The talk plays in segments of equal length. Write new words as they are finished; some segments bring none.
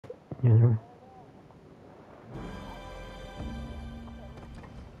Yeah.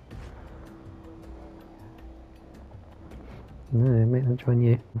 No, make them join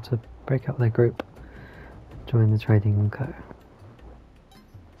you to break up their group. Join the trading co.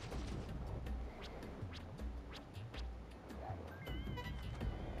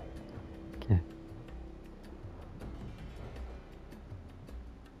 Okay.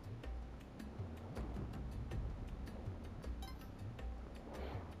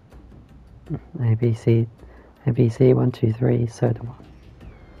 ABC 1 2 3 soda one.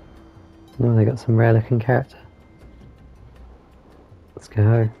 Oh, they got some rare looking character. Let's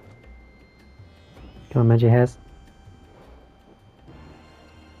go. Come on, Magic Hairs.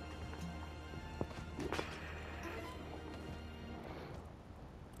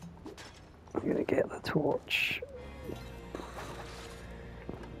 I'm gonna get the torch. Are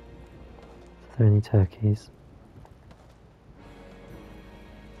there any turkeys?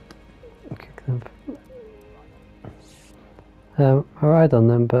 Cook them. I'll ride on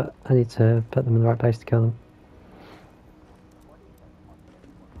them, but I need to put them in the right place to kill them.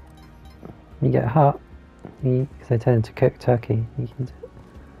 You get a heart, because they turn into cooked turkey. You can do it.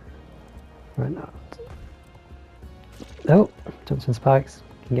 Right now. Oh, jumped some spikes.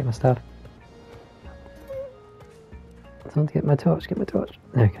 Can get my stuff. Someone to get my torch. Get my torch.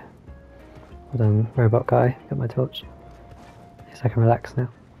 There we go. Well done, robot guy. Got my torch. Yes, I can relax now.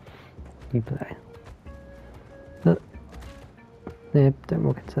 You play. No. Yeah, don't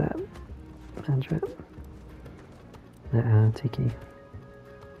walk into that. Andrew. Tiki.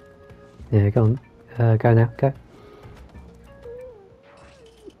 Yeah, go on. Go now. Go.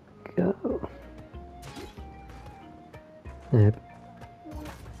 Go. Yeah.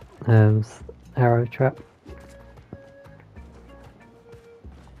 Arrow trap.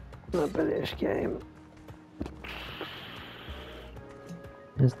 A British game.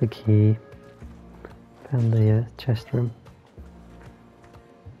 There's the key. Found the chest room.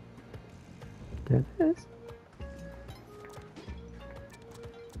 There it is.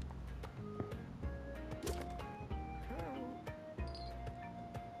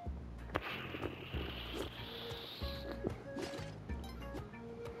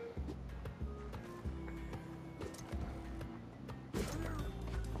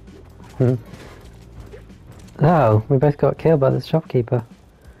 Oh, we both got killed by the shopkeeper.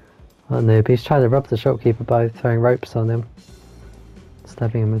 Oh no, he's trying to rob the shopkeeper by throwing ropes on him.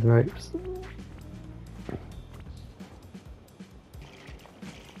 Stabbing him with ropes.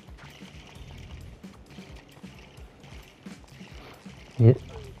 Yeah.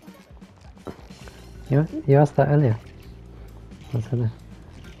 You asked that earlier.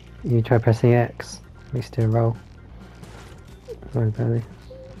 You try pressing X. Makes you do a roll. Sorry, barely.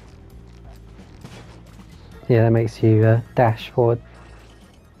 Yeah, that makes you dash forward.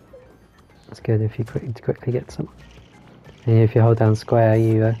 That's good if you quickly get some. And if you hold down square,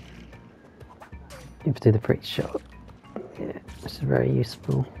 you have to do the freeze shot. Yeah, this is very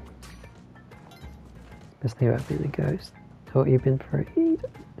useful. Best thing about being a ghost. Oh, you've been freed.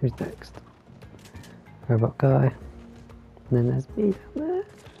 Who's next? Robot guy. And then there's me down there.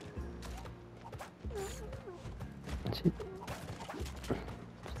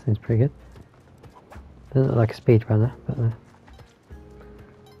 Seems pretty good. Doesn't look like a speedrunner, but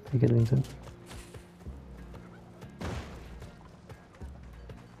pretty good reason.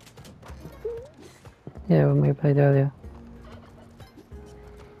 Yeah, when we played earlier.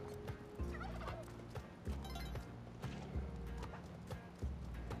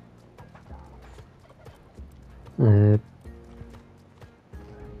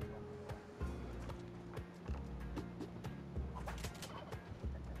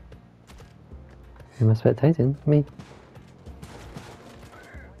 Who am I spectating? Me.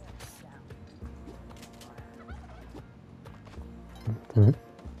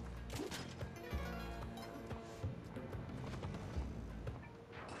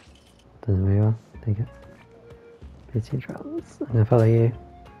 Doesn't really well. Take it. Pity drums. I'm gonna follow you.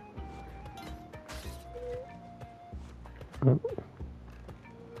 Oh.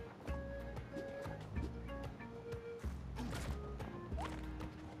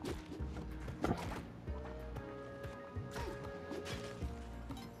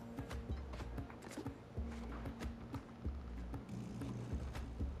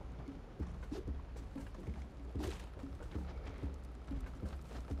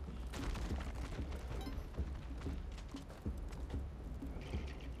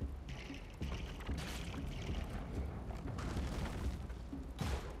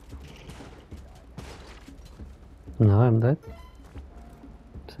 No, I'm dead.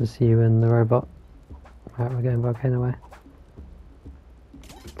 So see you and the robot. Right, we're going volcano way.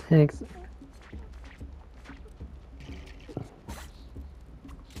 Thanks.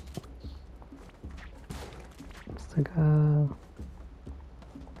 Let's go.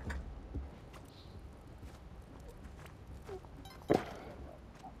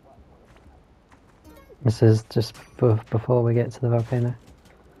 This is just before we get to the volcano.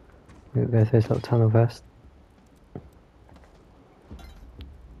 We'll go through this little tunnel first.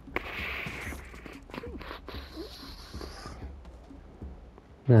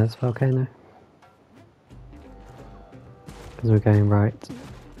 No, it's volcano. Because we're going right.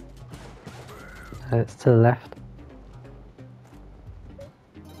 It's to the left.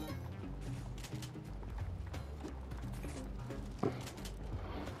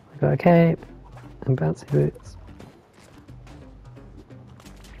 We've got a cape and bouncy boots.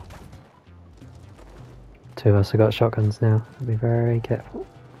 Two of us have got shotguns now, so be very careful.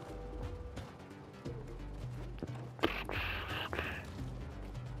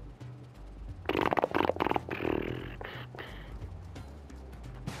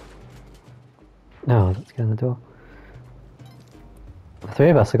 Oh, let's go in the door. The three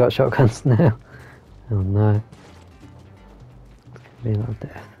of us have got shotguns now. Oh no. It's gonna be a lot of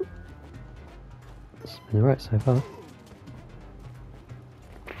death. It's been alright so far.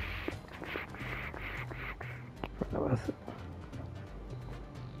 Not worth it.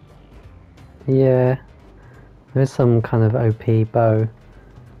 Yeah. There is some kind of OP bow.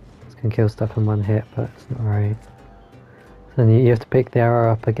 It can kill stuff in one hit, but it's not very... So you have to pick the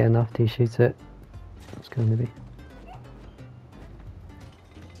arrow up again after you shoot it. It's going to be.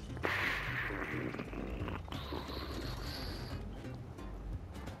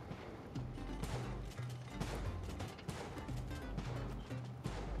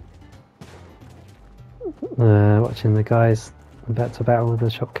 Watching the guys about to battle the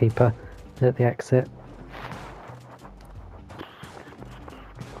shopkeeper at the exit.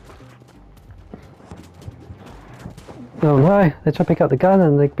 Oh no, they tried to pick up the gun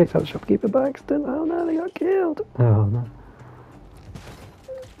and they picked up the shopkeeper by accident. Oh no, they got killed. Oh no.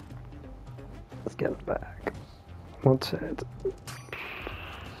 Let's get them back. Wanted.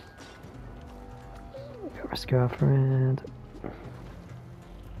 Got rescue our friend.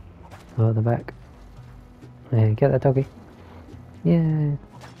 Oh, at the back. Yeah, get that doggy. Yeah.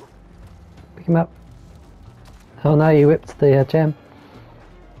 Pick him up. Oh no, you whipped the gem.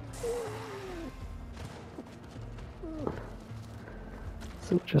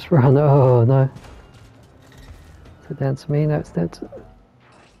 So just run. Oh no. Is it down to me? No, it's down to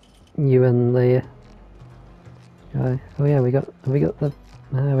you and the guy. Oh yeah, we got the.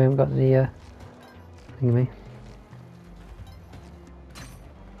 No, we haven't got the thingy.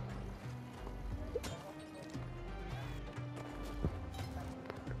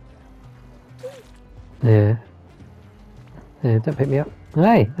 Yeah. Yeah, don't pick me up.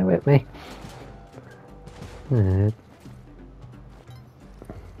 Hey, don't whip me. No.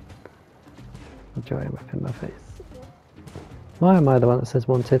 Enjoy a whip in my face. Why am I the one that says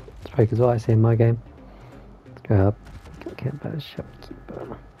wanted? It's probably because what I see in my game. Let's go up. Let's get about a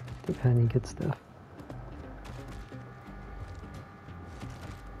shopkeeper. Do any good stuff.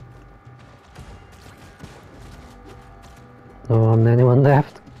 Oh, I'm the only one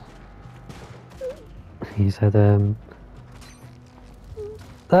left. He said, oh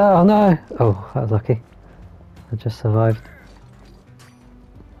no! Oh, that was lucky. I just survived.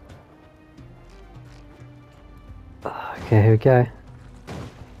 Okay, here we go.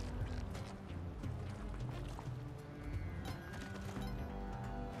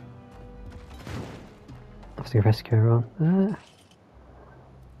 Have to rescue everyone.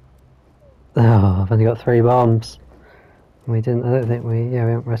 Oh, I've only got 3 bombs. We didn't, I don't think we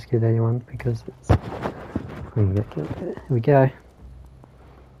haven't rescued anyone because it's... We can get killed. Here we go.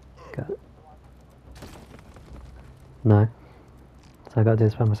 Got it. No. So I gotta do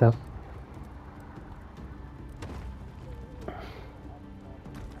this by myself.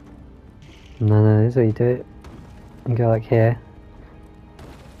 No, this is how you do it. You go like here.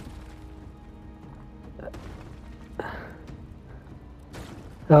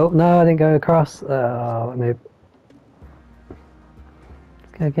 Oh no, I didn't go across. Oh, noob.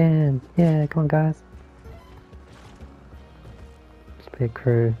 Let's go again. Yeah, come on guys. Just be a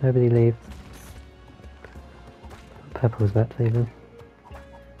crew. Nobody leaves. Purple's about to leave them.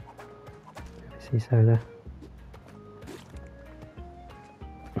 See soda.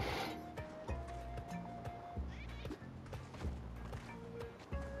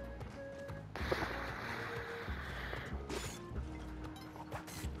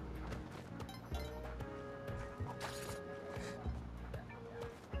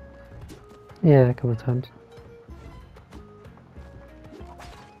 Yeah, a couple of times.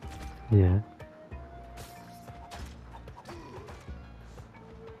 Yeah.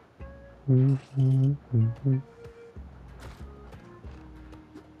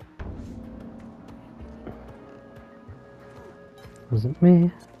 Wasn't me.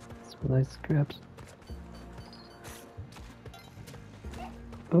 It's one of those scraps.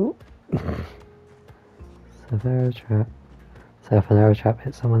 Oh. So if an arrow trap. So if an arrow trap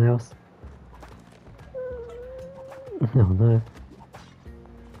hits someone else. Oh no.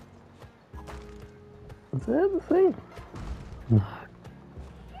 Is that the thing? No.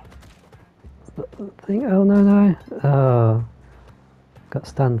 Is that the thing? Oh no no. Oh. Got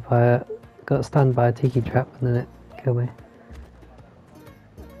stunned by a tiki trap and then it killed me.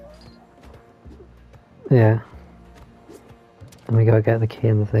 Yeah. And we gotta get the key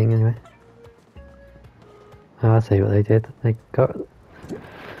in the thing anyway. Oh, I see what they did. They got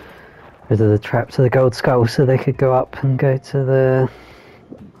rid of the trap to the gold skull so they could go up and go to the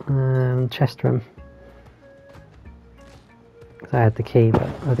chest room. Because I had the key, but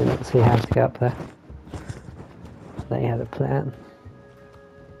I didn't see how to get up there. They had a plan.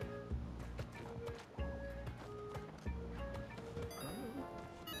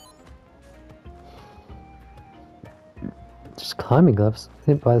 Just climbing gloves. I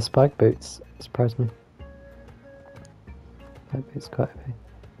didn't buy the spike boots. It surprised me. Spike boots quite heavy.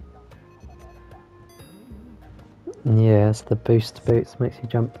 Yeah, it's the boost boots. Makes you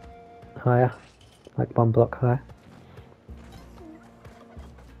jump higher. Like 1 block higher.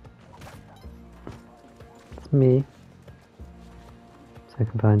 It's me. So I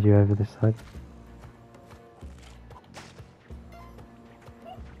can find you over this side.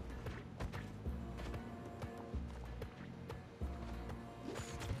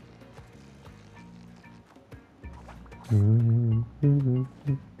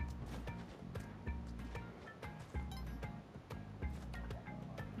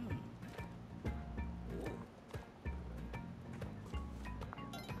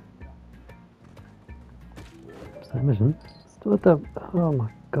 Mission. What the? Oh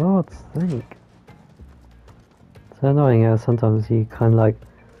my god, sake. So annoying how sometimes you kind of like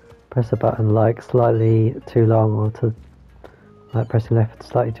press a button like slightly too long or to like pressing left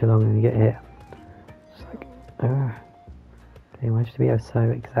slightly too long and you get hit. It's like, okay, why should be so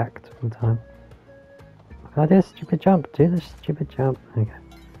exact all the time? Oh, do this stupid jump, do this stupid jump. Okay.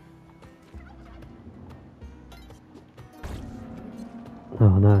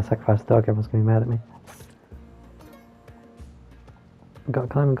 Oh no, I sacrificed the dog, everyone's going to be mad at me. I've got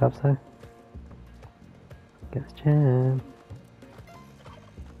climbing gloves though. Get this jam.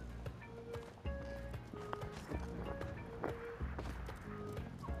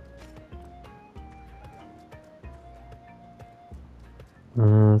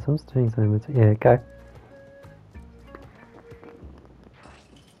 Someone's doing something with it. Yeah, go.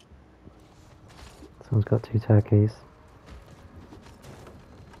 Someone's got 2 turkeys.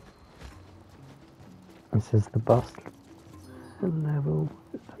 This is the boss level.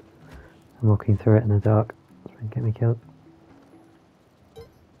 I'm walking through it in the dark. It's going to get me killed.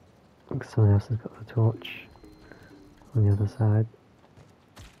 Someone else has got the torch on the other side.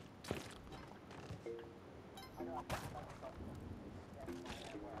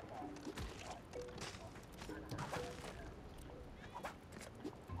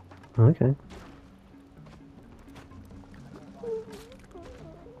 Okay.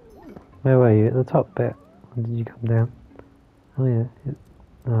 Where were you? At the top bit? Or did you come down? Oh yeah.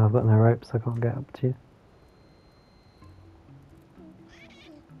 No, I've got no ropes, I can't get up to you.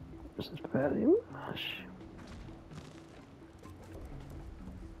 This is very much.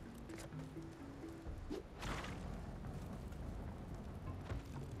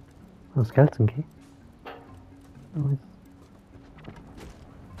 Oh, skeleton key. Nice.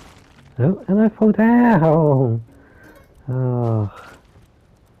 Oh, and I fall down! Oh.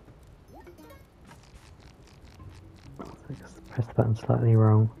 I just press the button slightly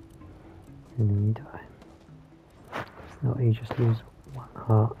wrong. And then you die. It's not you just lose 1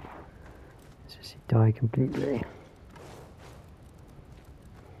 heart. It's just you die completely.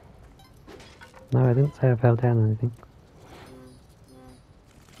 No, I didn't say I fell down or anything.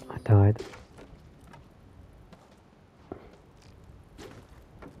 I died.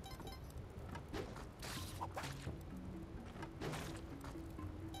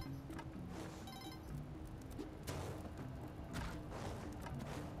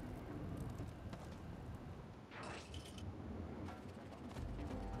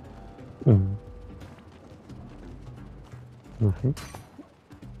 Nothing.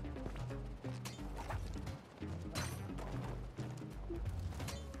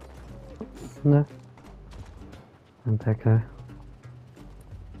 No. And Deco.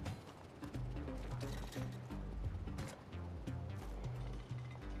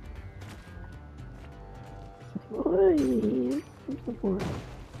 Oi.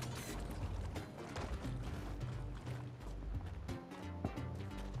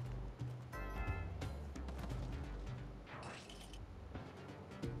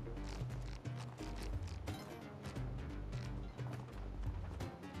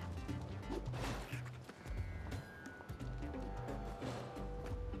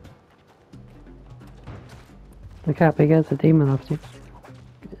 Look how big is the demon after you.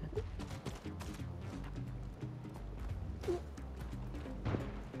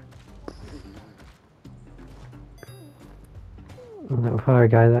 Little fire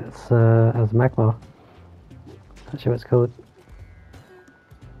guy that's has magma. That's what it's called.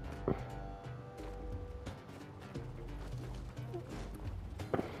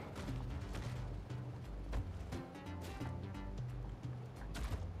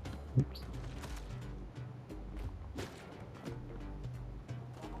 Oops.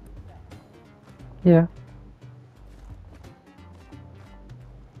 Yeah.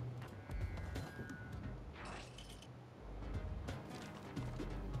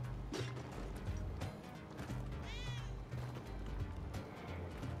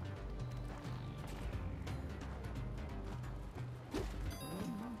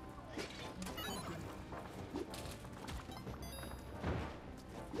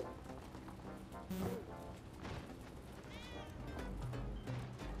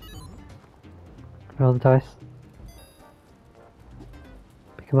 Roll the dice.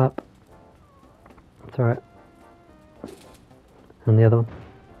 Pick him up. It's alright. And the other one.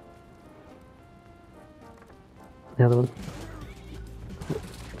 The other one.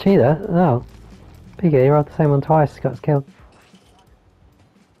 Cheetah? Oh. Piggy, you rolled the same one twice, got us killed.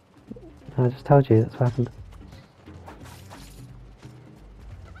 I just told you that's what happened.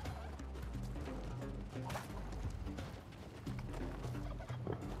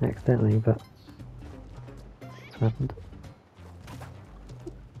 Accidentally, but that's what happened.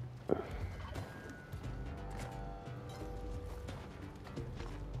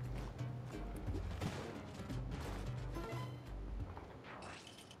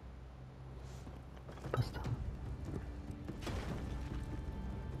 Buster.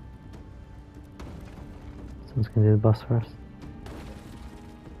 Someone's gonna do the boss for us.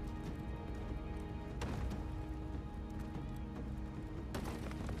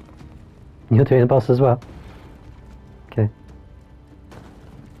 You're doing the boss as well? Okay.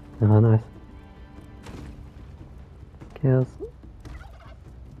 Oh, nice. Kills.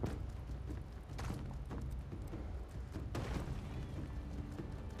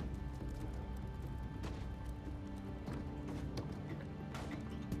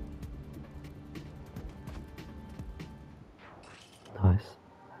 Nice.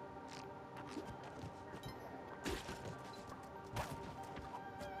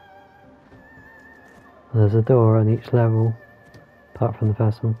 There's a door on each level, apart from the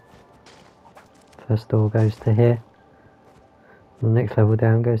first one. First door goes to here. The next level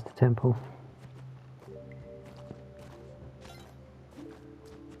down goes to temple.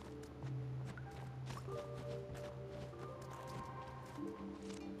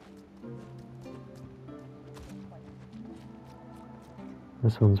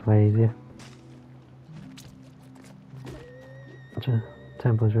 This one's way easier.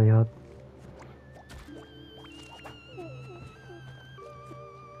 Temple's really hard.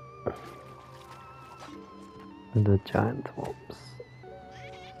 And the giant dwarfs.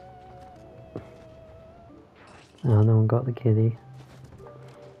 Oh, no one got the kitty.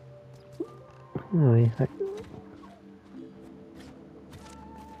 Oh, he's like...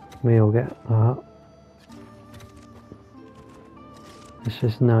 We all get the heart. It's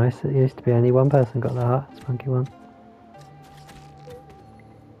just nice. It used to be only one person got the heart. Spunky one.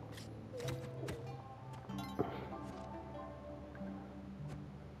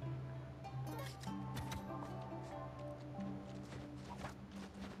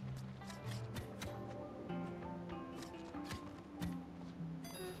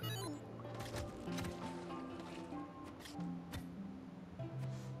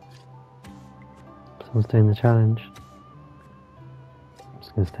 Someone's doing the challenge. I'm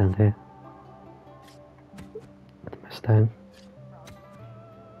just going to stand here with my stone.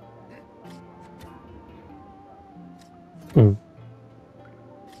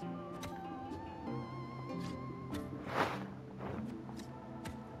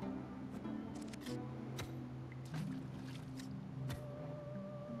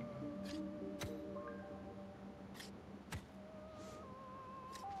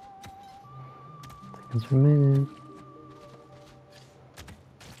 Seconds remaining.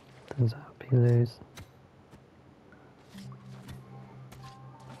 Turns out you lose.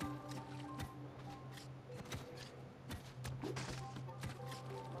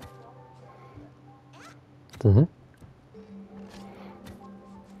 Dunno.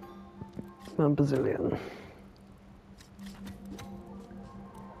 1 bazillion.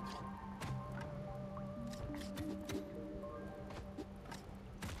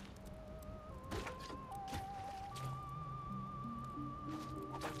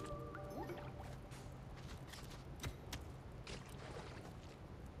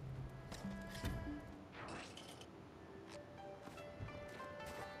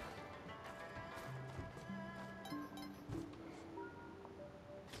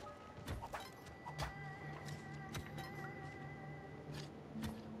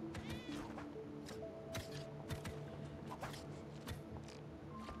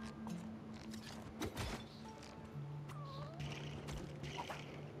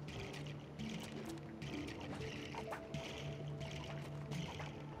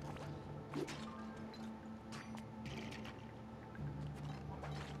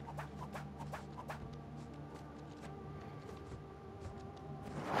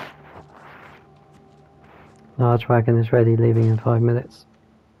 Large wagon is ready, leaving in 5 minutes.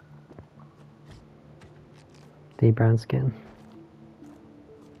 D-brown skin.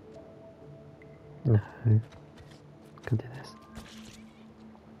 No. Could do this.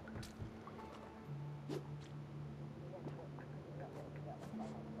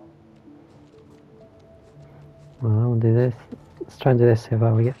 Well, I want to do this. Let's try and do this, see how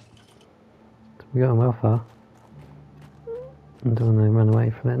far we get. We've gotten well far. I don't want to run away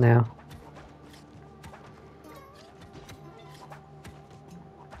from it now.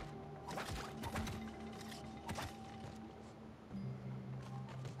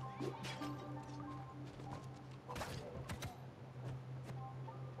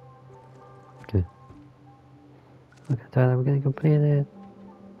 Okay. Okay, Tyler, we're going to complete it.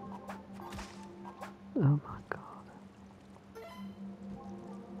 Oh my god.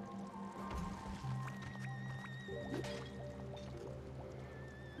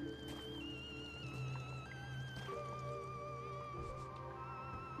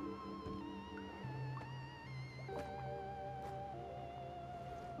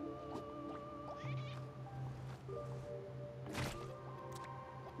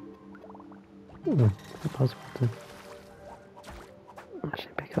 It's not possible to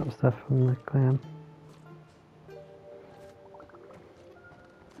actually pick up stuff from the clam.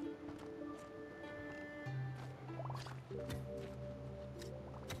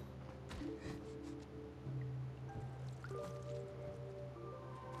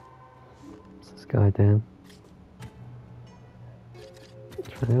 What's this guy doing?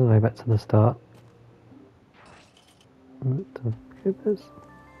 Trying all the way back to the start.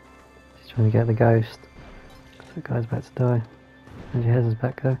 He's trying to get the ghost. That guy's about to die. How's your hairs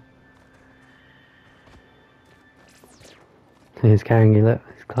back go? He's carrying you, look,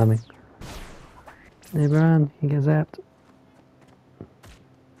 he's climbing. Hey, run, you get zapped.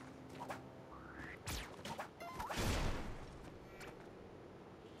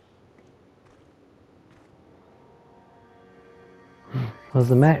 Where's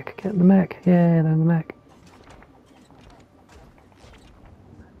the mech? Get the mech! Yeah, they're in the mech.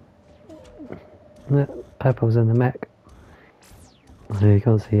 No, purple's in the mech. I know you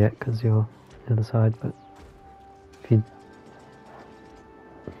can't see it because you're on the other side, but if you...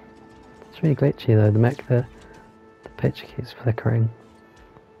 It's really glitchy though, the mech, the picture keeps flickering.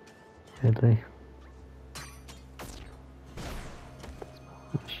 Weirdly.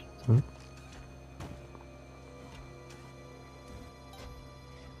 Sorry.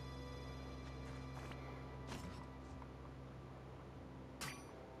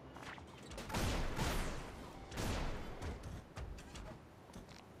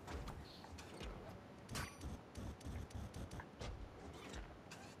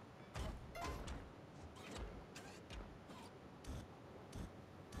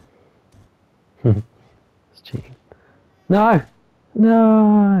 It's cheating. No!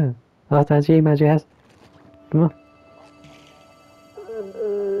 No! Oh, that's you, Magic. Come on.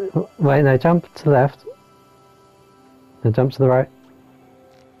 Oh, wait, no, jump to the left. No, jump to the right.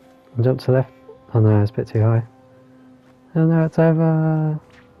 And jump to the left. Oh no, it's a bit too high. Oh no, it's over.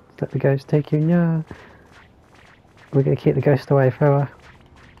 Let's let the ghost take you. No! We're going to keep the ghost away forever.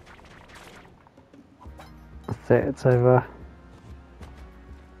 That's it, it's over.